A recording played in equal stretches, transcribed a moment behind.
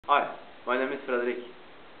Hi, my name is Fredrik.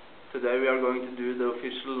 Today we are going to do the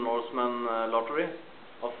official Norseman lottery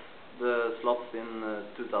of the slots in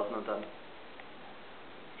 2010.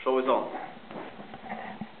 Show it on.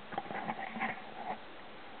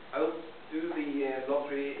 I will do the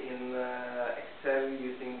lottery in Excel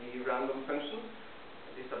using the random function.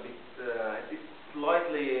 It's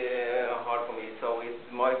slightly hard for me, so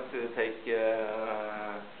it might take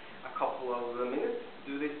a couple of minutes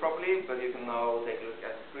to do this properly, but you can now take a look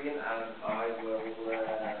at the screen and I will do it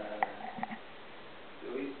as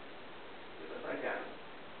I can.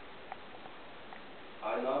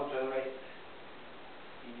 I now generate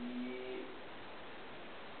we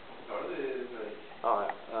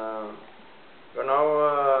are now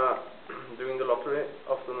doing the lottery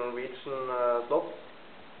of the Norwegian slots,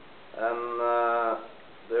 and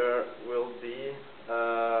there will be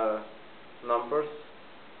numbers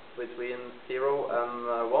between 0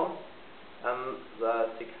 and 1, and the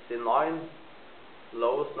 69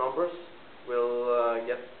 lowest numbers will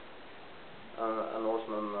get a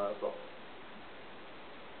Norseman slot.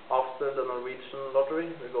 After the Norwegian lottery,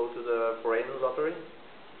 we go to the foreign lottery,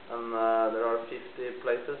 and there are 50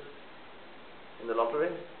 places in the lottery,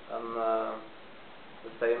 and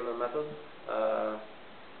the same method,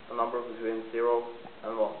 a number between 0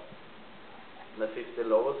 and 1. And the 50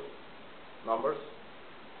 lowest numbers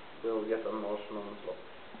will get a Norseman slot.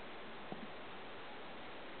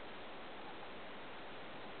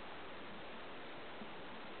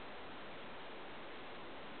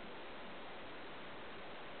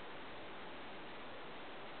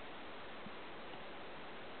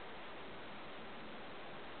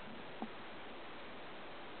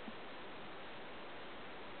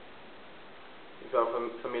 If you are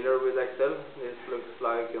familiar with Excel, this looks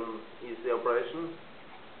like an easy operation.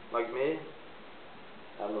 Like me,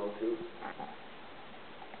 I have no clue.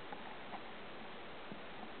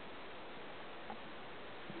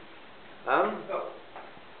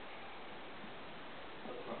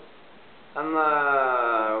 And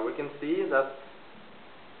we can see that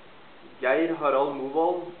Geir Harald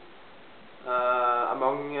Movold,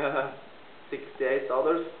 among 68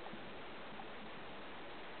 others,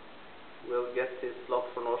 will get his slot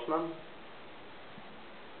for Norseman.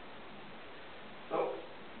 So,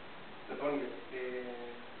 the one gets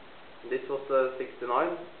this was the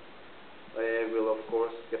 69. They will of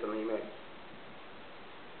course get an email.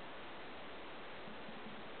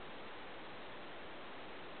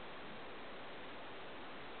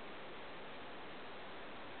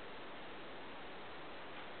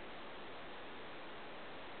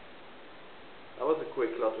 That was a quick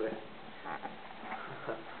lottery.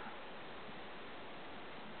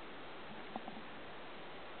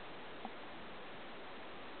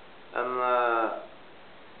 And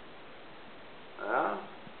yeah.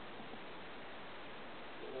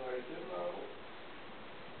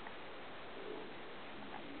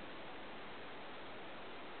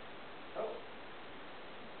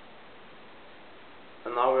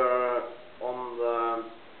 And now we are on the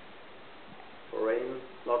foreign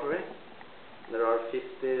lottery. There are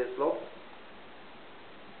 50 slots,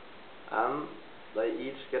 and they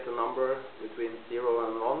each get a number between 0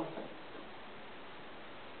 and 1.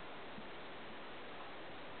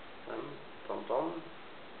 And tom-tom.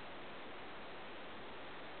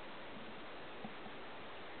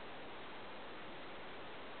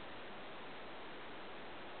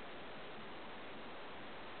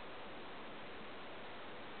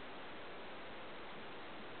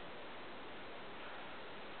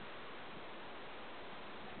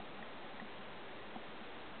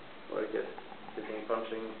 Very good. Sitting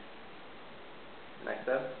punching in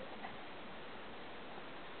Excel.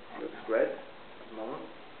 Looks great at the moment.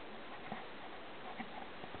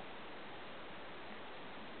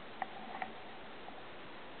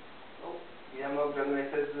 Oh, we have now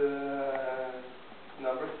generated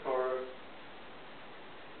numbers for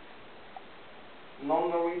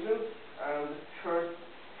non-Norwegians, and the first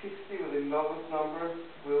 50 with the lowest number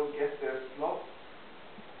will get their slot,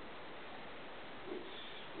 which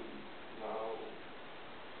we now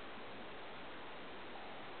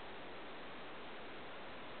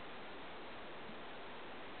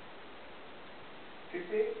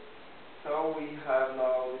So we have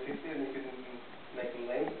now the 50, and you can make the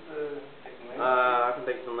names. I can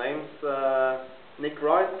take some names. Nick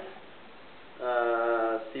Wright,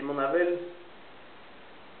 Simon Neville,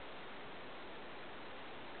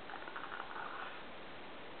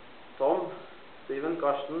 Tom, Steven,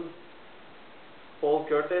 Karsten, Paul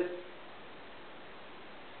Curtis,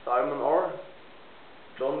 Simon Orr,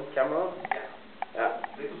 John Cameron. Yeah.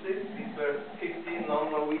 These were 50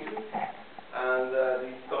 non-Norwegians, and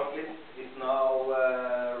the start list is now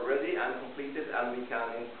and we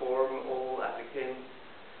can inform all applications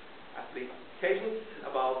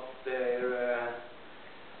about their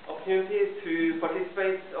opportunity to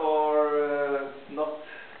participate